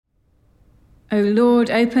O Lord,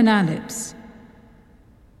 open our lips,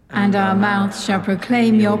 and our mouths shall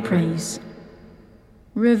proclaim your praise.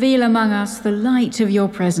 Reveal among us the light of your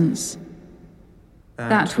presence,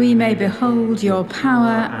 that we may behold your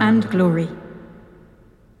power and glory.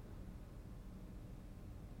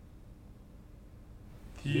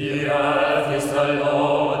 The earth is the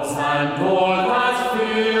Lord's and all that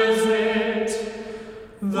fills it,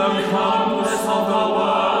 the compass of the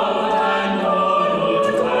world and all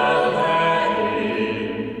who dwell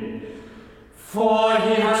therein. For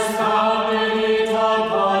he has founded it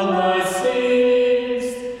upon the seas,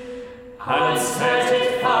 and set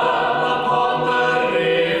it firm upon the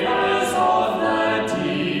rivers of the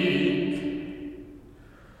deep.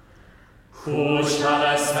 Who shall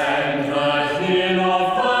ascend the hill of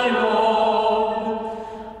the Lord,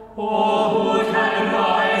 or who can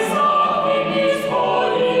rise up in his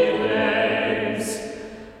holy place?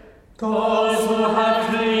 Those who have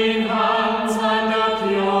clean hands and a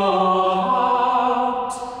pure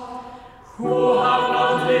heart, who have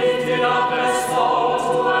not lifted up a soul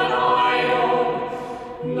to an idol,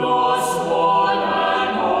 nor sworn an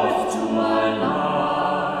oath to a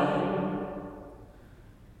lie.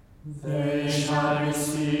 They shall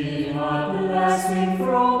receive a blessing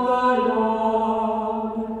from the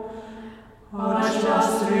Lord, a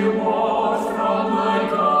just reward from the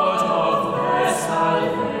God of their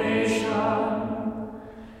salvation.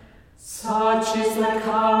 Such is the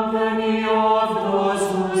company of those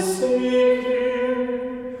who seek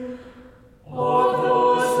him, of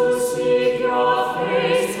those who seek your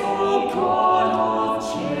face, O God of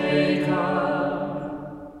Jacob.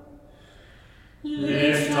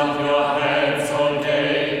 Lift up your heads, O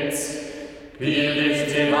gates, be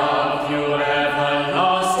lifted up, you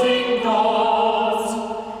everlasting doors,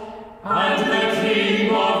 and the King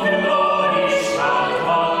of glory shall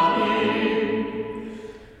come in.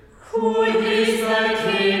 Who is the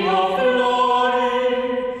King of glory?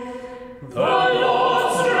 The Lord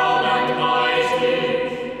strong and mighty,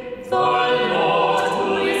 the Lord who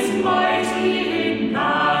is mighty in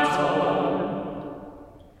battle.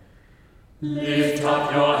 Lift up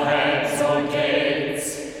your heads, O gates,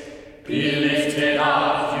 be lifted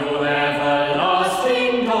up, you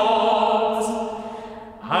everlasting doors,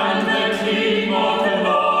 and the King of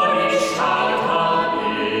glory shall come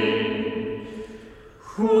in.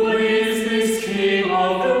 Who is this King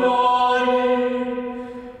of glory?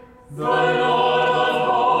 The Lord of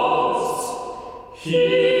hosts, he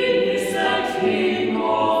is the King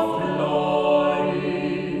of glory.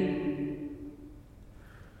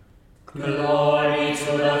 Glory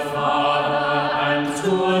to the Father and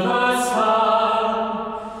to the Son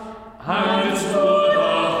and to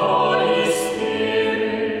the Holy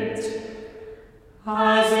Spirit,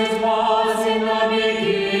 as it was in the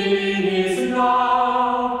beginning, is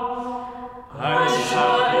now, and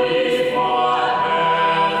shall be forever.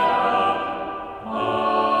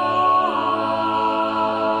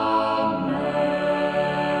 Amen.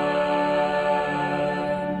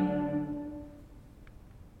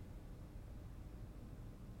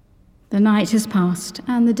 The night has passed,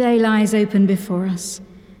 and the day lies open before us.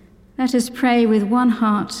 Let us pray with one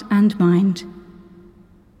heart and mind.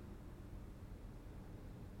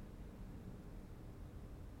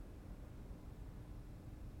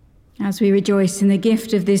 As we rejoice in the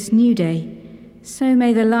gift of this new day, so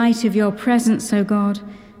may the light of your presence, O God,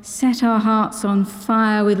 set our hearts on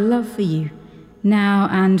fire with love for you, now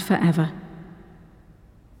and forever.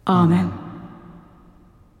 Amen.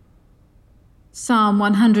 Psalm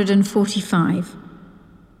 145.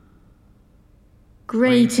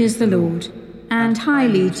 Great is the Lord, and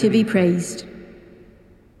highly to be praised.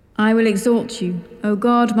 I will exalt you, O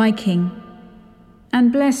God my King,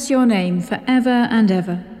 and bless your name for ever and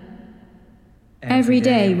ever. Every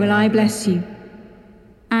day will I bless you,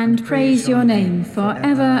 and praise your name for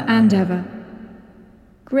ever and ever.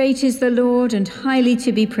 Great is the Lord, and highly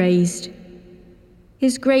to be praised.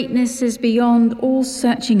 His greatness is beyond all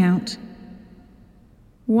searching out.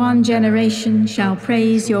 One generation shall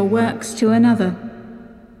praise your works to another,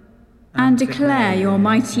 and declare your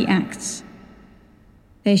mighty acts.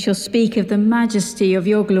 They shall speak of the majesty of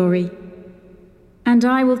your glory, and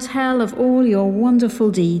I will tell of all your wonderful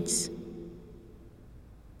deeds.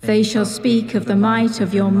 They shall speak of the might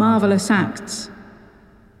of your marvelous acts,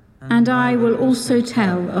 and I will also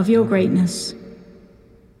tell of your greatness.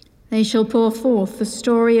 They shall pour forth the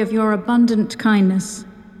story of your abundant kindness,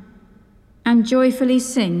 and joyfully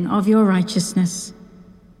sing of your righteousness.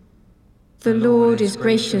 The Lord is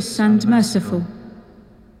gracious and merciful,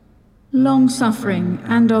 long-suffering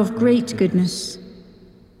and of great goodness.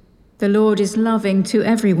 The Lord is loving to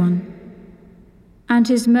everyone, and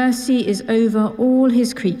his mercy is over all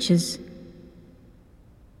his creatures.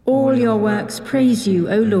 All your works praise you,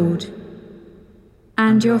 O Lord,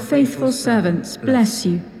 and your faithful servants bless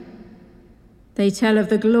you. They tell of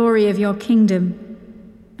the glory of your kingdom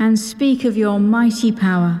and speak of your mighty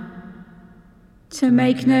power, to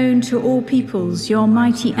make known to all peoples your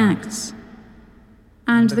mighty acts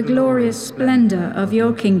and the glorious splendor of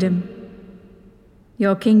your kingdom.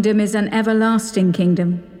 Your kingdom is an everlasting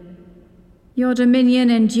kingdom. Your dominion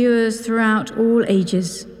endures throughout all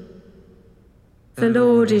ages. The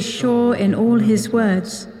Lord is sure in all his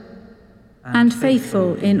words and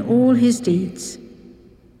faithful in all his deeds.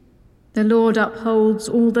 The Lord upholds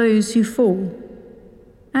all those who fall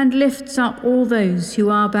and lifts up all those who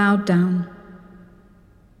are bowed down.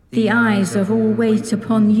 The eyes of all wait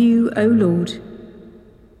upon you, O Lord,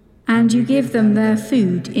 and you give them their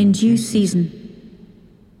food in due season.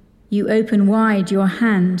 You open wide your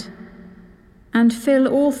hand and fill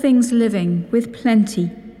all things living with plenty.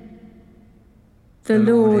 The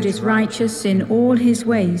Lord is righteous in all his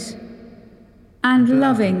ways and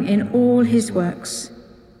loving in all his works.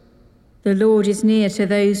 The Lord is near to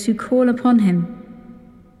those who call upon him,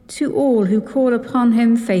 to all who call upon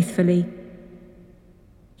him faithfully.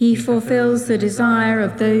 He fulfills the desire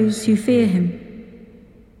of those who fear him.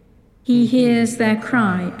 He hears their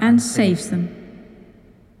cry and saves them.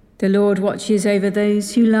 The Lord watches over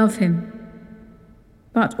those who love him,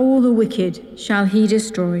 but all the wicked shall he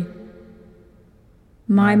destroy.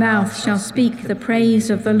 My mouth shall speak the praise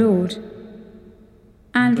of the Lord,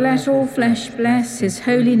 and let all flesh bless his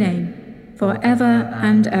holy name for ever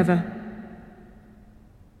and ever.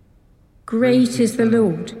 Great is the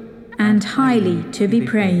Lord, and highly to be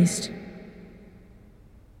praised.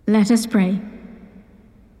 Let us pray.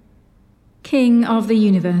 King of the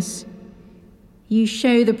universe, you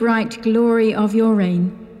show the bright glory of your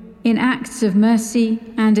reign in acts of mercy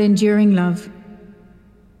and enduring love.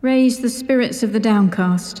 Raise the spirits of the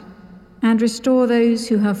downcast and restore those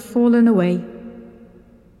who have fallen away,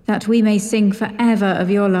 that we may sing forever of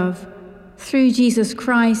your love, through Jesus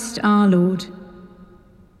Christ our Lord.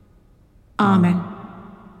 Amen.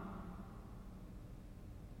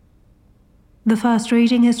 The first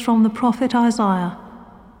reading is from the prophet Isaiah,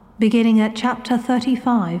 beginning at chapter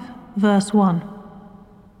 35, verse 1.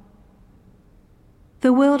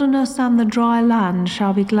 The wilderness and the dry land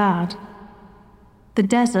shall be glad. The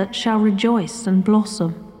desert shall rejoice and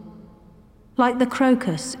blossom. Like the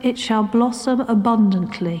crocus, it shall blossom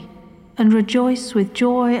abundantly and rejoice with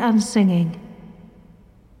joy and singing.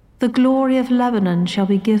 The glory of Lebanon shall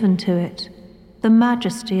be given to it, the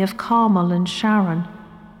majesty of Carmel and Sharon.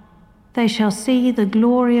 They shall see the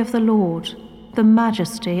glory of the Lord, the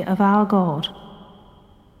majesty of our God.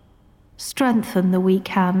 Strengthen the weak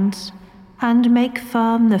hands and make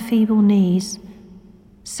firm the feeble knees.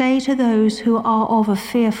 Say to those who are of a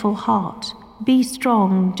fearful heart, be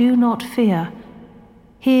strong, do not fear.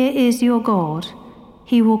 Here is your God.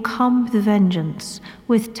 He will come with vengeance,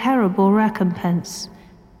 with terrible recompense.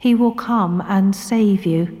 He will come and save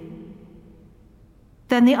you.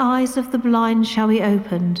 Then the eyes of the blind shall be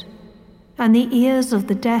opened, and the ears of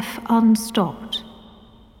the deaf unstopped.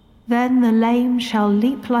 Then the lame shall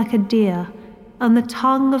leap like a deer, and the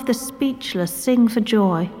tongue of the speechless sing for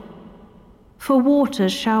joy. For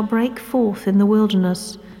waters shall break forth in the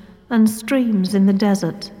wilderness, and streams in the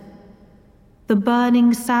desert. The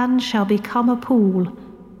burning sand shall become a pool,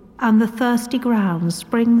 and the thirsty ground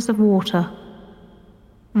springs of water.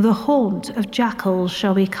 The haunt of jackals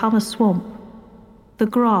shall become a swamp. The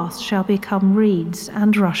grass shall become reeds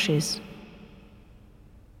and rushes.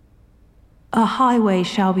 A highway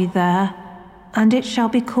shall be there, and it shall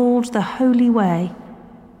be called the Holy Way.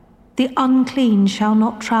 The unclean shall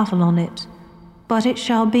not travel on it, but it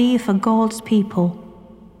shall be for God's people.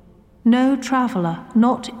 No traveller,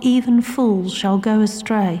 not even fools, shall go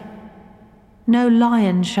astray. No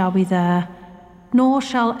lion shall be there, nor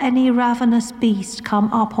shall any ravenous beast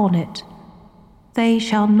come up on it. They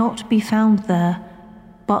shall not be found there,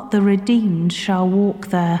 but the redeemed shall walk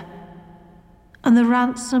there. And the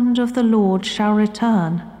ransomed of the Lord shall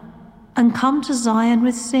return, and come to Zion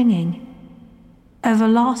with singing.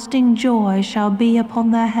 Everlasting joy shall be upon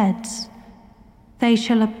their heads. They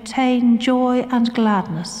shall obtain joy and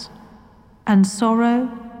gladness, and sorrow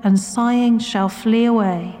and sighing shall flee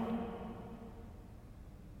away.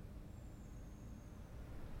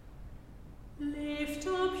 Lift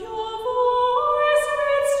up your voice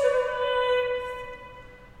with strength,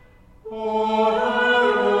 O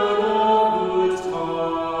herald of good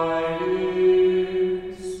tidings.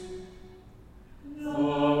 The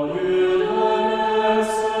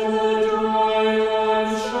wilderness and the dry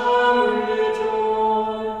land shall rejoice.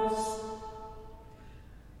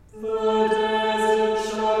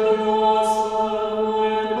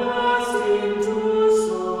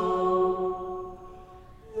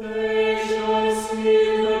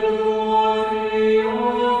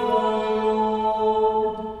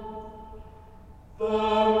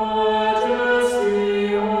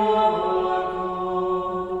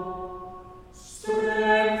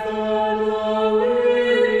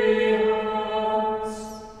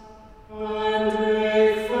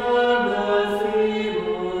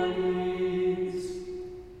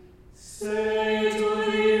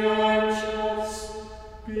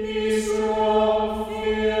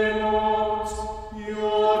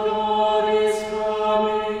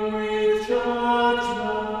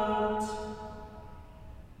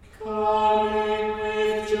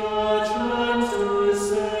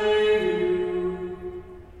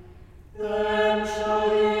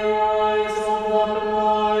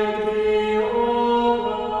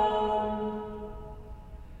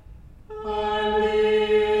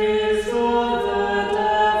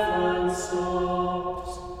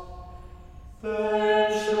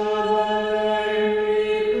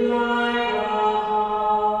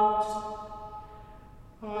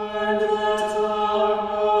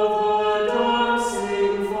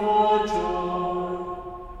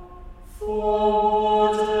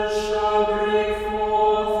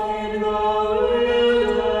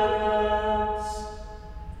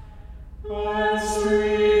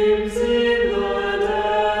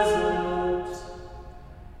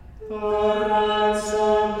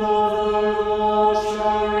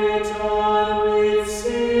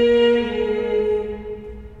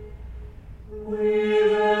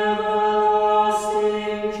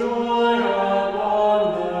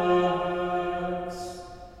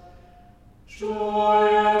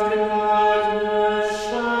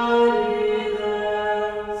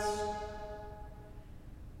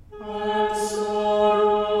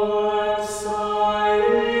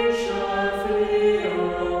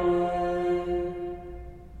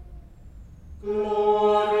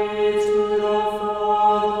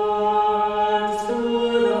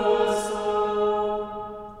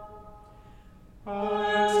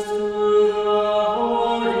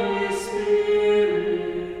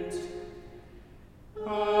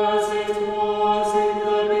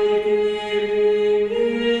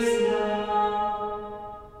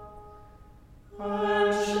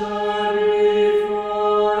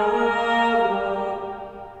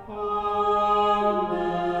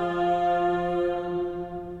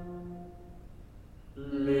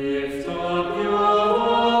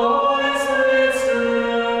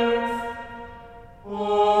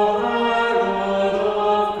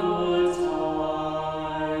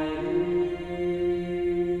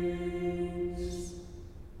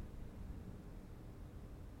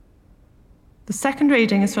 second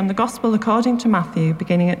reading is from the Gospel according to Matthew,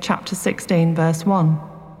 beginning at chapter 16, verse 1.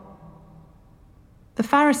 The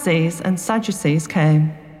Pharisees and Sadducees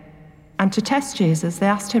came, and to test Jesus, they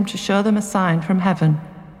asked him to show them a sign from heaven.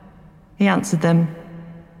 He answered them,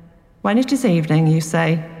 "When it is evening, you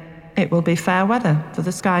say, 'It will be fair weather, for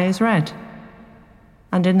the sky is red.'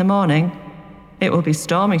 And in the morning, 'It will be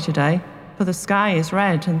stormy today, for the sky is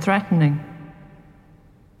red and threatening.'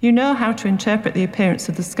 You know how to interpret the appearance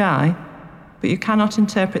of the sky, but you cannot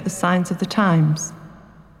interpret the signs of the times.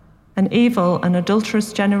 An evil and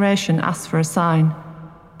adulterous generation asks for a sign,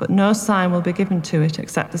 but no sign will be given to it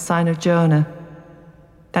except the sign of Jonah."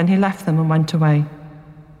 Then he left them and went away.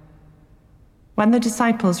 When the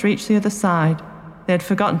disciples reached the other side, they had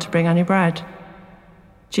forgotten to bring any bread.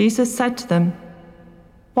 Jesus said to them,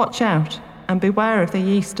 "Watch out and beware of the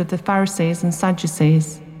yeast of the Pharisees and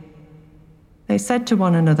Sadducees." They said to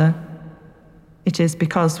one another, "It is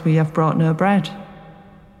because we have brought no bread."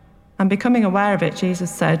 And becoming aware of it, Jesus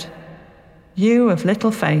said, "You of little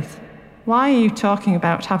faith, why are you talking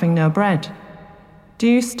about having no bread? Do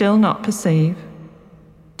you still not perceive?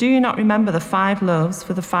 Do you not remember the 5 loaves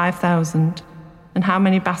for the 5,000 and how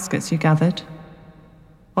many baskets you gathered?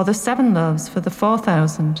 Or the 7 loaves for the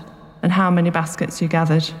 4,000 and how many baskets you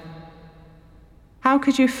gathered? How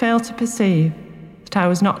could you fail to perceive that I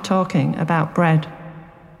was not talking about bread?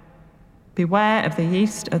 Beware of the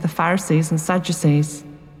yeast of the Pharisees and Sadducees."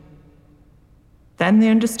 Then they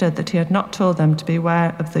understood that he had not told them to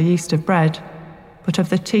beware of the yeast of bread, but of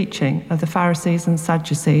the teaching of the Pharisees and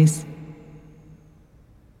Sadducees.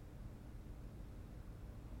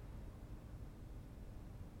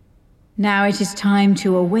 Now it is time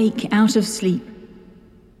to awake out of sleep.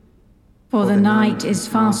 For the night is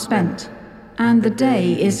far spent, and the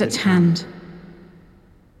day is at hand.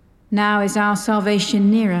 Now is our salvation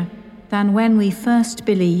nearer than when we first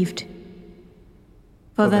believed.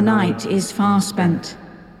 For the night is far spent.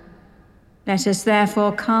 Let us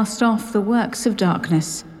therefore cast off the works of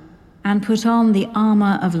darkness and put on the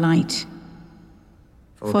armor of light.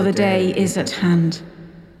 For the day is at hand.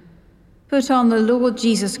 Put on the Lord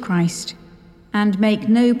Jesus Christ and make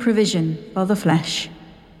no provision for the flesh.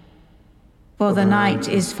 For the night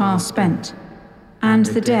is far spent and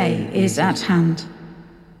the day is at hand.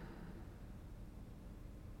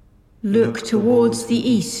 Look towards the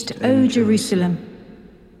east, O Jerusalem,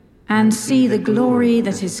 and see the glory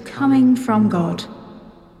that is coming from God.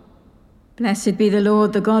 Blessed be the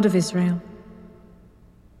Lord, the God of Israel,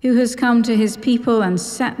 who has come to his people and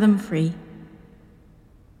set them free.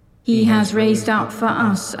 He has raised up for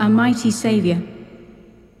us a mighty Saviour,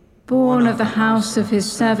 born of the house of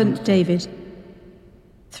his servant David.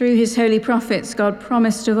 Through his holy prophets God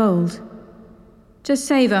promised of old to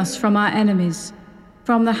save us from our enemies,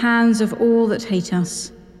 from the hands of all that hate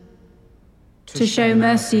us, to show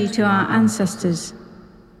mercy to our ancestors,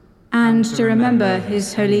 and to remember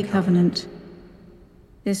his holy covenant.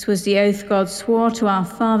 This was the oath God swore to our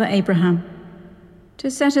father Abraham, to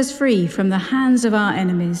set us free from the hands of our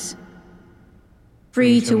enemies,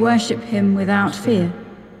 free to worship him without fear,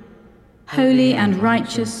 holy and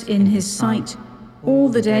righteous in his sight all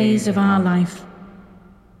the days of our life.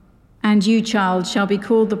 And you, child, shall be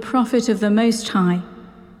called the prophet of the Most High,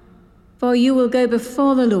 for you will go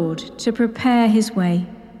before the Lord to prepare his way,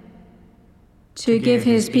 to give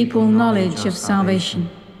his people knowledge of salvation,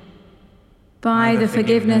 by the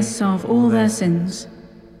forgiveness of all their sins.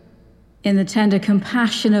 In the tender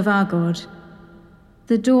compassion of our God,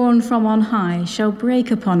 the dawn from on high shall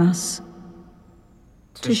break upon us,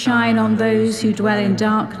 to shine on those who dwell in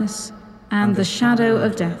darkness and the shadow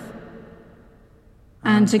of death,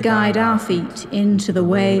 and to guide our feet into the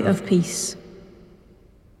way of peace.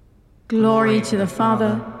 Glory to the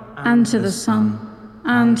Father, and to the Son,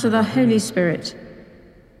 and to the Holy Spirit,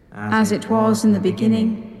 as it was in the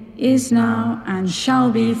beginning, is now, and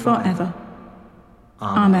shall be forever.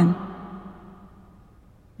 Amen.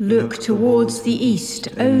 Look towards the east,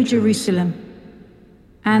 O Jerusalem,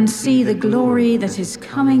 and see the glory that is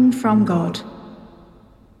coming from God.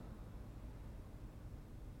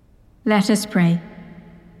 Let us pray.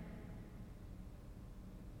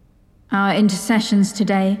 Our intercessions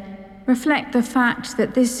today reflect the fact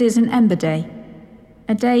that this is an Ember Day,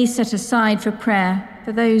 a day set aside for prayer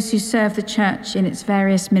for those who serve the Church in its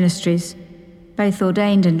various ministries, both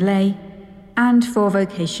ordained and lay, and for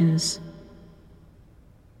vocations.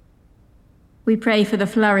 We pray for the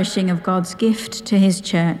flourishing of God's gift to his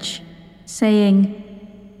Church, saying,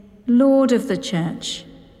 Lord of the Church,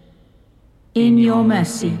 in your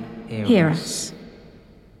mercy, hear us.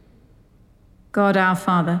 God our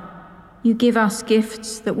Father, you give us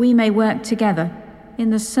gifts that we may work together in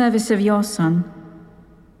the service of your Son.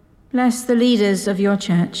 Bless the leaders of your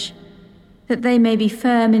church, that they may be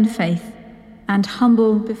firm in faith and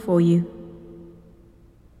humble before you.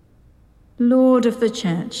 Lord of the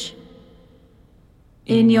church,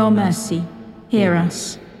 in your mercy, hear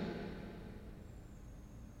us.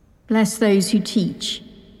 Bless those who teach,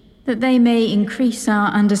 that they may increase our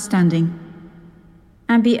understanding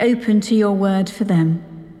and be open to your word for them.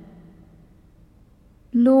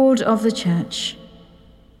 Lord of the church,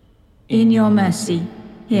 in your mercy,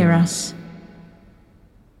 hear us.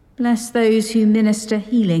 Bless those who minister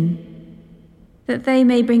healing, that they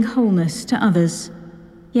may bring wholeness to others,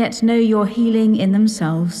 yet know your healing in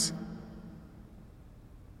themselves.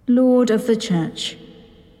 Lord of the church,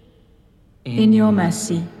 in your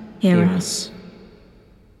mercy, hear us.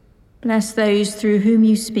 Bless those through whom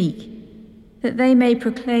you speak, that they may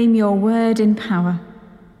proclaim your word in power,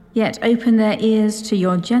 yet open their ears to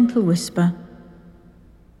your gentle whisper.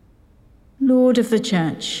 Lord of the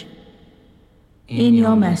church, in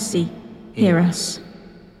your mercy, hear us.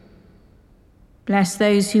 Bless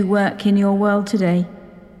those who work in your world today,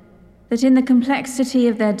 that in the complexity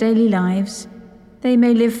of their daily lives, they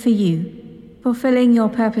may live for you, fulfilling your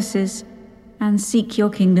purposes and seek your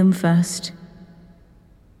kingdom first.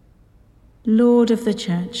 Lord of the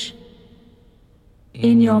church,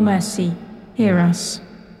 in your mercy, hear us.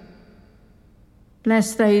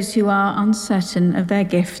 Bless those who are uncertain of their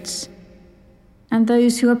gifts, and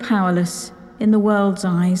those who are powerless in the world's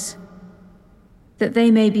eyes, that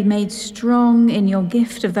they may be made strong in your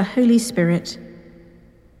gift of the Holy Spirit.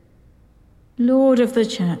 Lord of the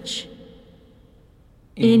church,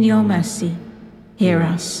 in your mercy, hear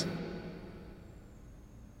us.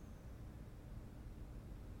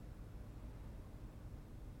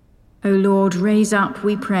 O Lord, raise up,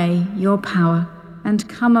 we pray, your power, and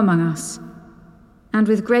come among us, and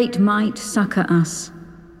with great might succor us,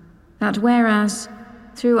 that whereas,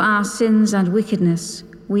 through our sins and wickedness,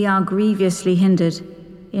 we are grievously hindered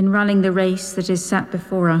in running the race that is set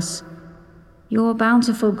before us, your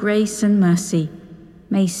bountiful grace and mercy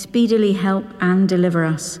may speedily help and deliver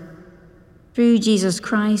us. Through Jesus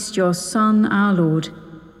Christ, your Son, our Lord,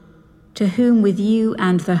 to whom with you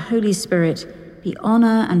and the Holy Spirit be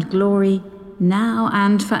honor and glory now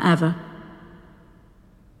and forever.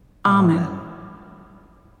 Amen.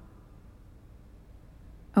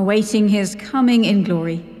 Awaiting his coming in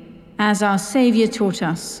glory, as our Saviour taught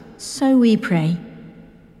us, so we pray.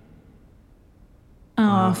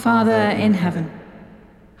 Our Father in heaven,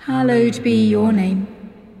 hallowed be your name.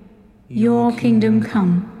 Your kingdom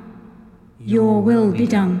come, your will be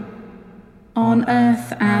done, on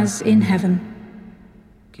earth as in heaven.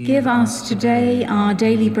 Give us today our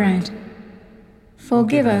daily bread.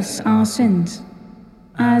 Forgive us our sins,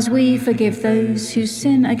 as we forgive those who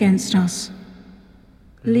sin against us.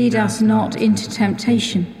 Lead us not into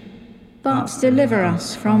temptation, but deliver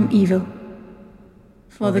us from evil.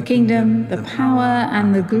 For the kingdom, the power,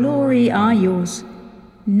 and the glory are yours,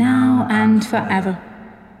 now and forever.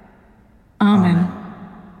 Amen.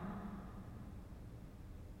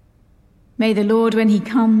 May the Lord, when he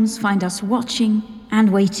comes, find us watching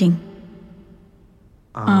and waiting.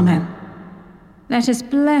 Amen. Let us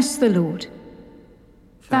bless the Lord.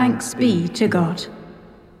 Thanks be to God.